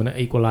a last-minute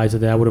equaliser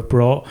there would have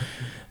brought.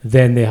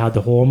 Then they had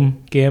the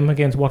home game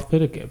against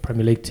Watford, a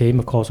Premier League team,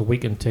 of course a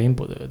weakened team,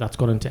 but that's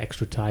gone into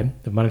extra time.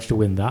 They've managed to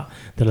win that.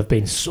 They'll have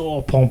been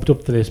so pumped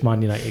up for this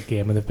Man United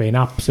game, and they've been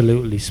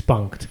absolutely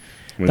spunked.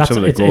 I mean, some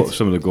of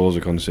the goals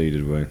are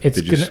conceded were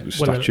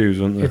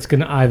statues, aren't they? It's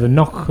going to either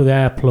knock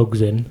their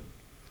plugs in,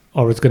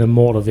 or it's going to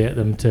motivate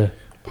them to.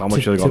 How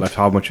much have they got left?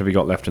 How much have you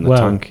got left in the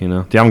tank? You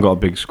know, they haven't got a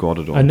big squad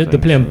at all. And they're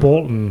playing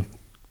Bolton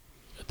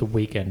at the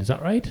weekend. Is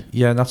that right?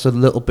 Yeah, and that's a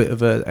little bit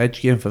of an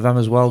edge game for them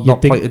as well. You'd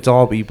Not quite a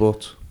derby,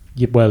 but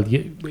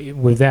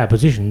with their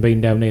position being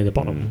down near the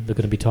bottom, they're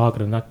going to be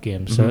targeting that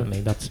game.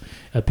 Certainly, that's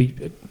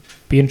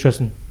be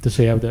interesting to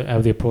see how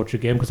they approach the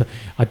game, because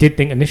I did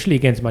think initially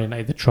against Man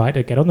United they tried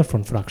to get on the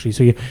front foot actually.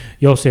 So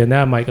you're saying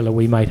there, Michael, that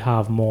we might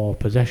have more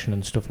possession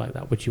and stuff like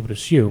that, which you would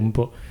assume,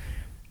 but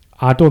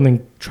I don't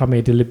think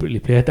Tranmere deliberately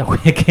played that way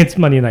against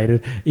Man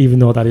United, even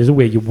though that is a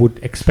way you would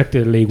expect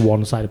a League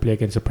One side to play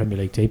against a Premier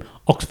League team.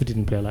 Oxford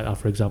didn't play like that,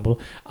 for example.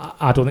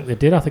 I don't think they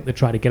did. I think they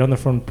tried to get on the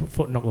front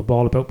foot and knock the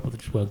ball about, but they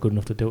just weren't good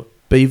enough to do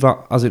it. Be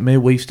that as it may,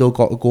 we've still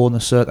got to go and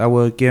assert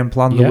our game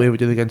plan the way we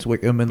did against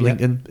Wickham and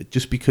Lincoln.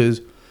 Just because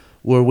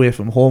we're away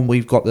from home,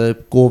 we've got to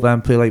go there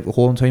and play like the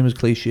home team, as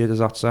cliched as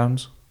that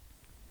sounds.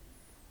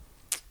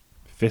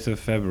 5th of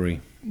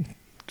February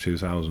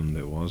 2000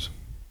 it was.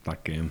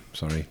 That game,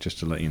 sorry, just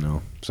to let you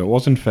know. So it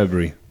was in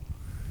February.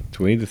 It's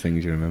weird the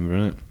things you remember,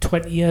 isn't it?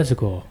 20 years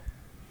ago.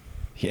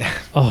 Yeah.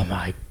 Oh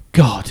my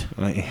God.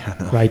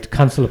 Right,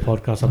 cancel the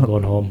podcast. I'm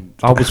going home.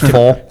 I was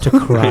 4 to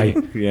cry.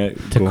 Yeah,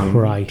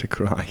 to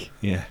cry.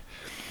 Yeah.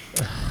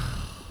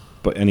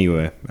 But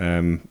anyway,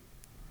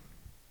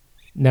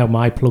 now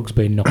my plug's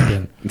been knocked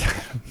in.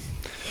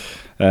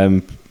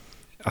 I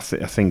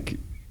think.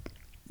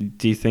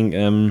 Do you think? I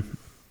know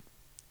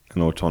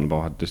we're talking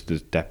about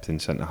there's depth in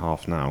centre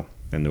half now,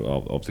 and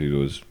obviously there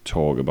was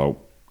talk about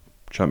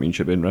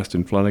Championship interest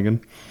in Flanagan.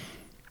 Do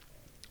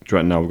you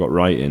reckon now we've got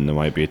Wright in, there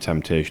might be a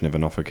temptation if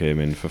an offer came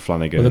in for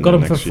Flanagan? Well, they've got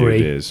in him the for next few free,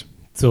 days.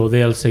 so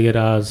they'll see it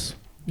as,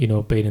 you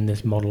know, being in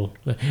this model.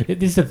 This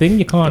is the thing,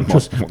 you can't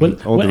trust. But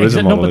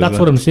that's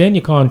what I'm saying.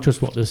 You can't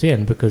trust what they're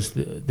saying, because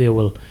they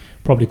will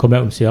probably come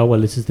out and say, "Oh well,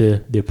 this is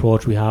the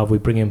approach we have. We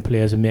bring in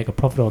players and make a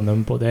profit on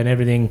them." But then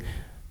everything,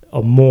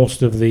 or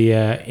most of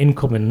the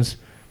incomings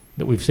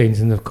that we've seen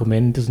since they've come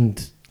in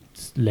doesn't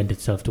lend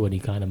itself to any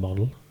kind of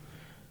model.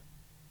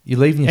 You're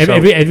leaving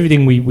yourself.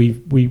 Everything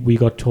we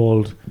got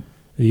told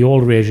the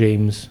old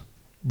regime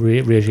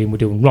were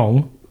doing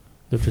wrong,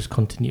 they've just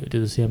continued to do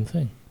the same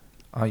thing.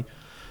 I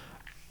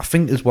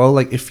think as well,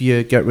 like if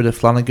you get rid of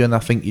Flanagan, I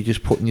think you're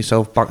just putting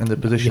yourself back in the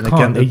position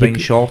again of being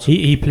short.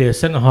 He plays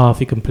centre half.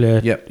 He can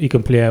play. Yep. He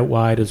can play out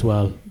wide as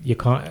well. You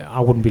can't. I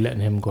wouldn't be letting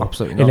him go.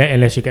 Absolutely not.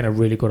 Unless you're getting a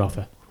really good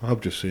offer.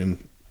 I've just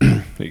seen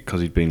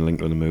because he'd been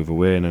linked with a move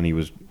away, and then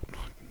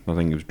I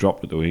think he was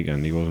dropped at the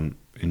weekend. He wasn't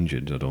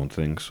injured, I don't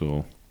think.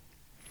 So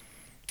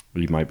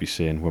we might be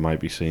seeing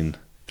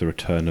the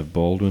return of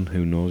Baldwin.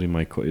 Who knows?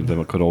 They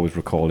could always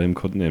recall him,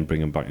 couldn't they, and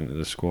bring him back into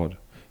the squad.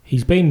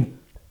 He's been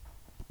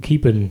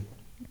keeping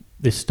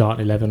this start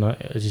 11,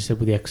 as you said,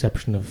 with the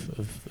exception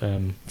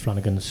of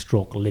Flanagan's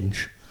stroke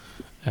Lynch.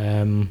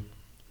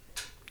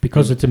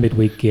 Because it's a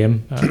midweek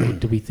game,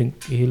 do we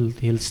think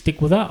he'll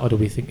stick with that, or do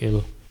we think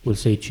we'll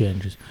see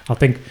changes? I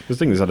think he's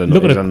had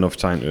enough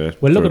time to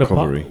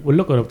recovery. We'll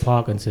look at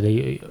Parkinson.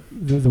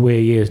 The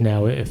way he is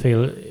now,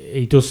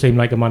 he does seem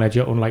like a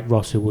manager, unlike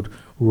Ross, who would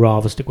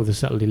rather stick with a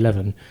settled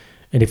 11.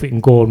 And if we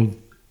can go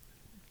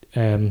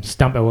and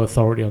stamp our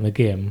authority on the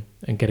game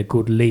and get a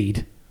good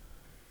lead,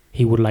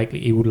 he would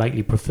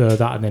likely prefer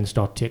that, and then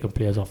start taking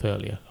players off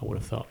earlier. I would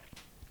have thought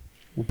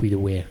would be the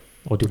way.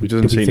 Or he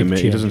doesn't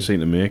seem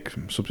to make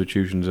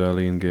substitutions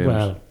early in games.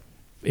 Well,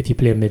 if you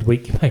play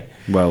midweek, you might.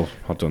 Well,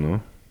 I don't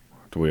know.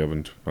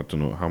 I don't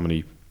know how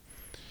many.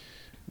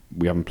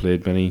 We haven't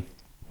played many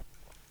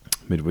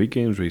midweek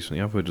games recently,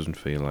 have we? It doesn't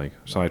feel like,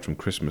 aside from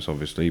Christmas,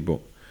 obviously,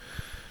 but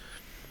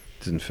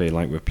it doesn't feel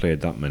like we've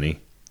played that many.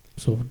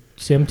 So,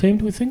 same team,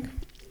 do we think?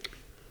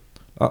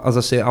 As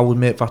I say, I would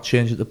make that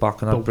change at the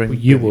back, and I'd bring.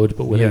 You would,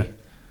 but will he?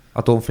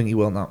 I don't think he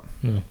will now.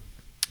 No.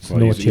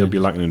 Well, he'll be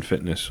lacking in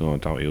fitness, so I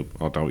doubt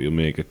he'll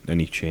make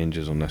any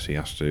changes unless he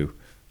has to.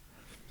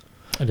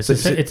 And it's a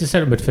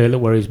centre midfield that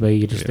worries me.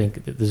 You just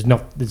think that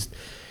there's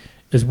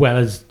as well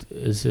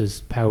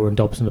as Power and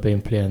Dobson have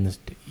been playing,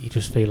 you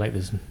just feel like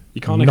there's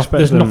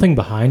nothing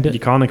behind it. You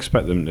can't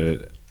expect them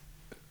to,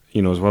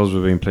 as well as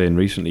we've been playing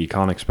recently, you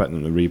can't expect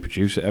them to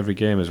reproduce it every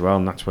game as well,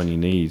 and that's when you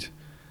need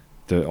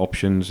the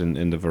options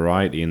and the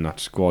variety in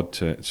that squad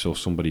so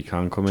somebody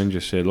can come in.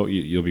 Just say, look,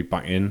 you'll be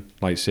back in.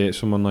 Like, say it's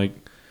someone like,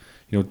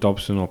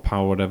 Dobson or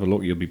Power, whatever.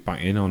 Look, you'll be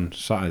back in on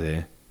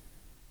Saturday.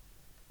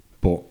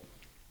 But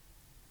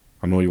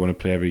I know you want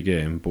to play every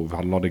game, but we've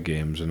had a lot of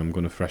games, and I'm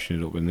going to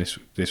freshen it up in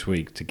this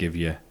week to give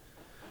you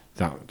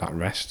that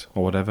rest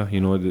or whatever.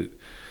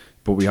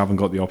 But we haven't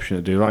got the option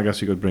to do that. I guess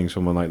you could bring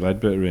someone like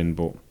Ledbetter in,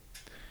 but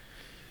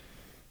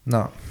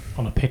no,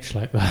 on a pitch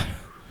like that.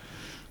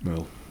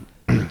 Well,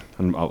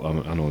 and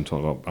I know I'm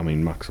talking about. I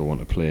mean, Max will want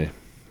to play,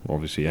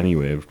 obviously.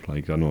 Anyway,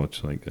 like I know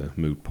it's like a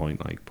moot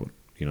point, but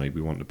you know, he'd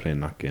be wanting to play in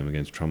that game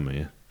against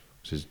Tranmere.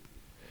 It's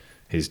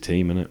his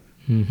team, innit?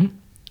 Mm-hmm.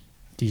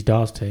 His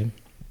Dar's team.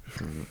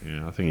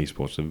 Yeah, I think he's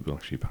supposed to be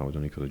actually powered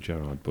only because of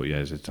Gerrard, but yeah,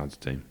 it's his dad's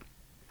team.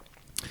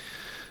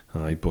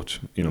 But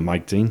you know,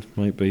 Mike Dean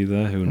might be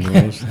there. Who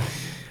knows?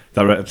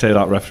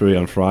 That referee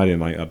on Friday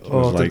night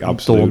was like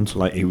absolute.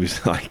 Like he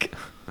was like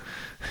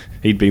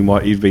he'd been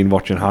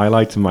watching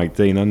highlights of Mike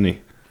Dean, hadn't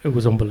he? It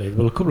was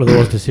unbelievable. A couple of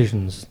those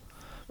decisions.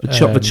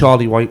 The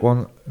Charlie White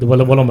one. The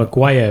one on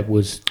Maguire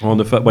was on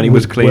the when he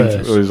was clean.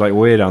 Worse. It was like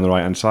way down the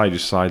right hand side,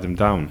 just side him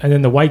down. And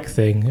then the White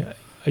thing.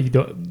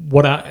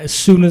 As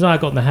soon as I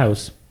got in the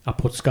house, I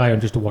put Sky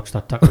on just to watch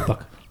that tackle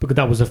back because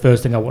that was the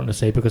first thing I wanted to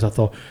say because I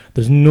thought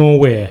there's no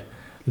way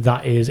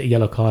that is a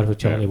yellow card for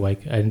Charlie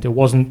White, and it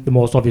wasn't the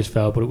most obvious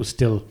foul, but it was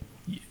still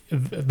a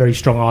very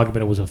strong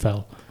argument it was a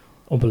foul.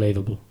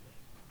 Unbelievable.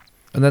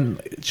 And then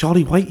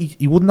Charlie White,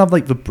 he wouldn't have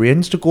like the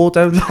brains to go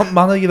down that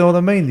manner. You know what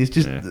I mean? He's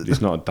just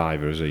he's not a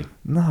diver, is he?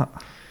 Nah.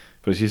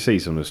 But as you see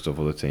some of the stuff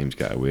other teams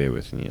get away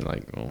with, and you're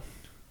like, oh.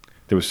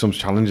 There was some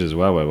challenges as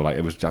well where like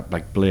it was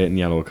like blatant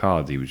yellow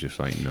cards. He was just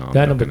like, no.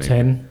 That number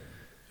 10.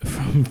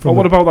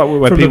 What about that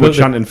where people were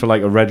chanting for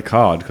like a red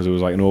card because it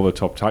was like an over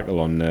top tackle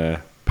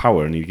on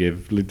Power, and he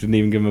didn't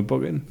even give him a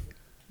booking?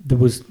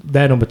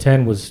 Their number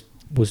 10 was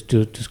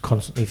just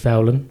constantly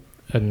fouling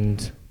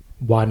and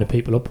winding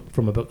people up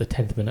from about the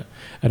 10th minute,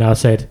 and I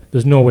said,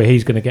 "There's no way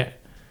he's going to get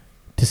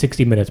to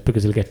 60 minutes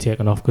because he'll get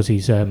taken off because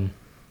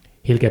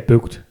he'll get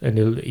booked and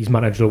his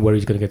manager will worry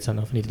he's going to get sent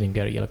off, and he didn't even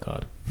get a yellow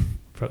card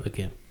throughout the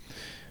game."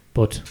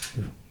 But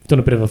we've done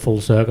a bit of a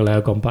full circle there,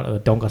 gone back to the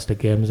Doncaster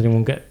games.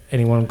 Anyone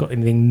got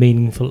anything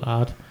meaningful to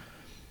add?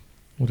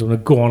 We don't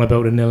want to go on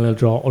about a 0-0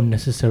 draw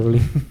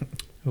unnecessarily.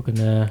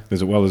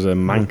 There's a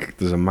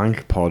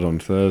Mank pod on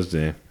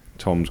Thursday.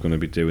 Tom's going to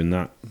be doing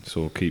that,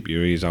 so keep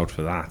your ears out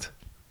for that.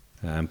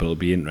 But it'll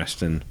be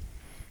interesting.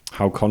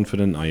 How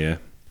confident are you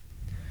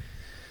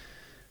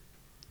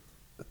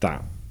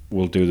that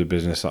we'll do the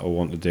business that we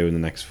want to do in the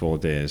next 4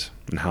 days?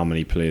 And how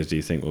many players do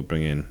you think we'll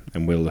bring in?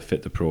 And will they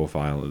fit the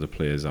profile of the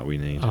players that we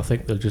need? I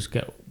think they'll just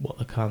get what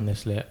they can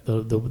this late.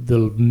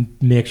 They'll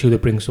make sure they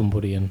bring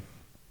somebody in.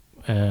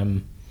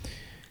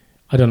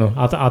 I don't know.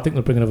 I think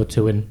they'll bring another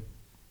 2 in.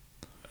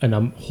 And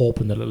I'm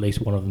hoping that at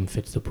least one of them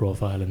fits the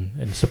profile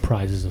and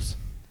surprises us.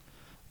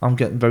 I'm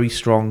getting very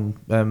strong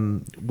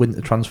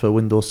winter transfer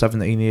window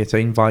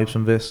 17-18 vibes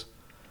from this.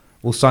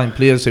 We'll sign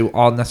players who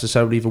aren't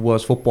necessarily the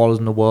worst footballers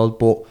in the world,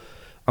 but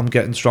I'm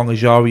getting strong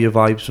Ajaria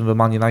vibes from the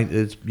Man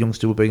United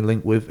youngster we're being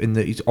linked with, in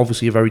that he's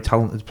obviously a very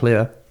talented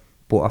player,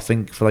 but I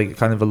think for like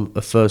kind of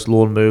a first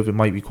loan move, it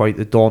might be quite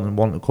a daunting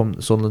one to come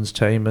to Sunderland's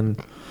team and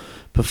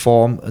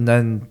perform. And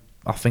then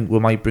I think we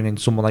might bring in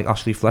someone like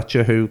Ashley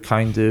Fletcher, who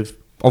kind of,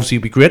 obviously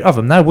it'd be great to have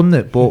him now, wouldn't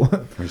it?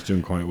 But he's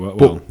doing quite well.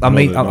 But I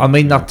mean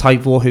that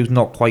type though, who's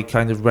not quite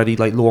kind of ready,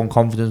 like low on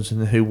confidence,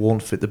 and who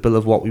won't fit the bill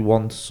of what we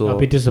want. So that'd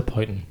be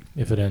disappointing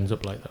if it ends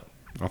up like that.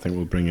 I think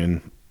we'll bring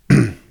in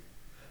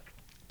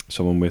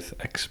someone with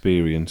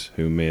experience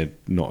who may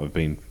not have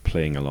been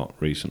playing a lot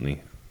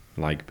recently,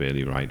 like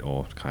Bailey Wright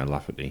or Kyle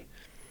Lafferty.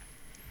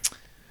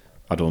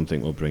 I don't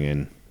think we'll bring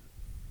in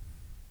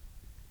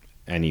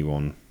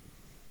anyone.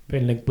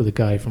 Been linked with a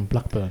guy from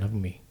Blackburn,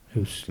 haven't we?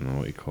 Who's, I don't know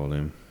what you call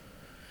him.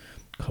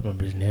 Can't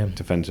remember his name.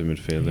 Defensive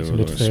midfielder. He's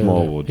midfielder.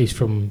 Smallwood. He's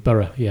from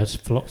Borough. Yes,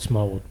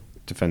 Smallwood.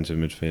 Defensive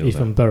midfielder. He's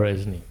from Borough,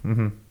 isn't he?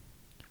 Mm-hmm.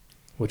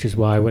 Which is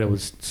why when it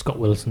was Scott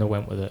Wilson that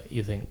went with it,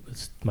 you think there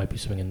might be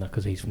something in that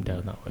because he's from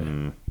down that way.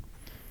 Mm.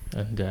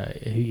 And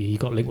he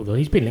got linked with us.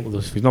 He's been linked with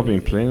us. He's not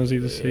been playing, has he,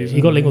 this season?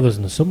 He got linked with us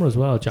in the summer as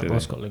well. Jack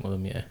Ross got linked with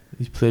him, yeah.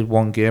 He's played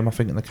 1 game, I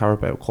think, in the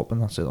Carabao Cup,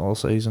 and that's it all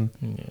season.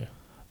 Yeah.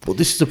 But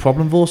this is the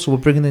problem, though. So we're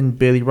bringing in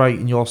Bailey Wright,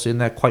 and you're saying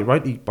there quite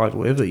rightly, by the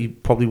way, that he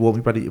probably won't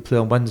be ready to play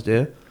on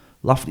Wednesday.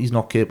 Lafferty's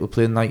not capable of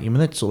playing 90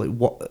 minutes. So, like,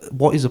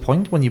 what is the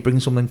point when you bring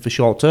someone in for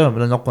short term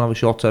and they're not going to have a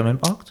short term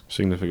impact?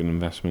 Significant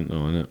investment,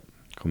 though, isn't it?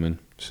 Coming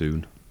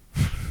soon.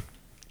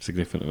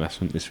 Significant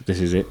investment. This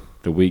is it.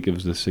 The week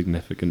of the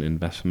significant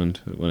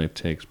investment when it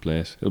takes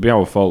place. It'll be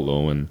our fault,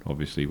 though, when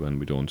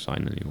we don't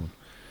sign anyone.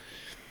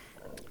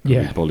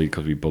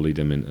 Because we bullied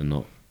him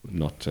into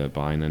not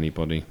buying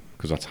anybody.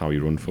 Because that's how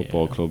you run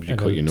football clubs. You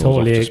cut your nose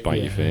off to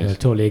spite your face. I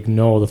totally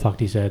ignore the fact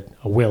he said,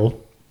 I will,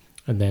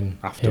 and then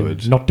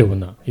afterwards not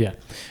doing that. Yeah.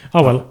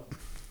 Oh, well.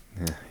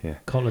 Yeah.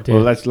 Call it a day.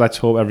 Well, let's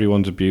hope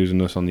everyone's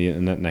abusing us on the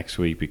internet next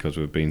week because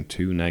we've been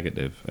too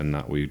negative, and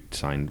that we're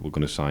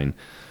going to sign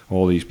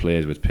all these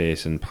players with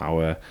pace and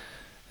power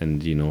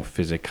and, you know,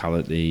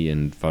 physicality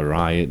and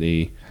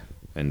variety,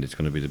 and it's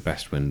going to be the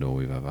best window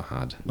we've ever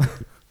had.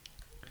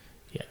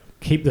 Yeah.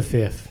 Keep the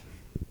faith.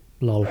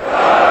 Lol.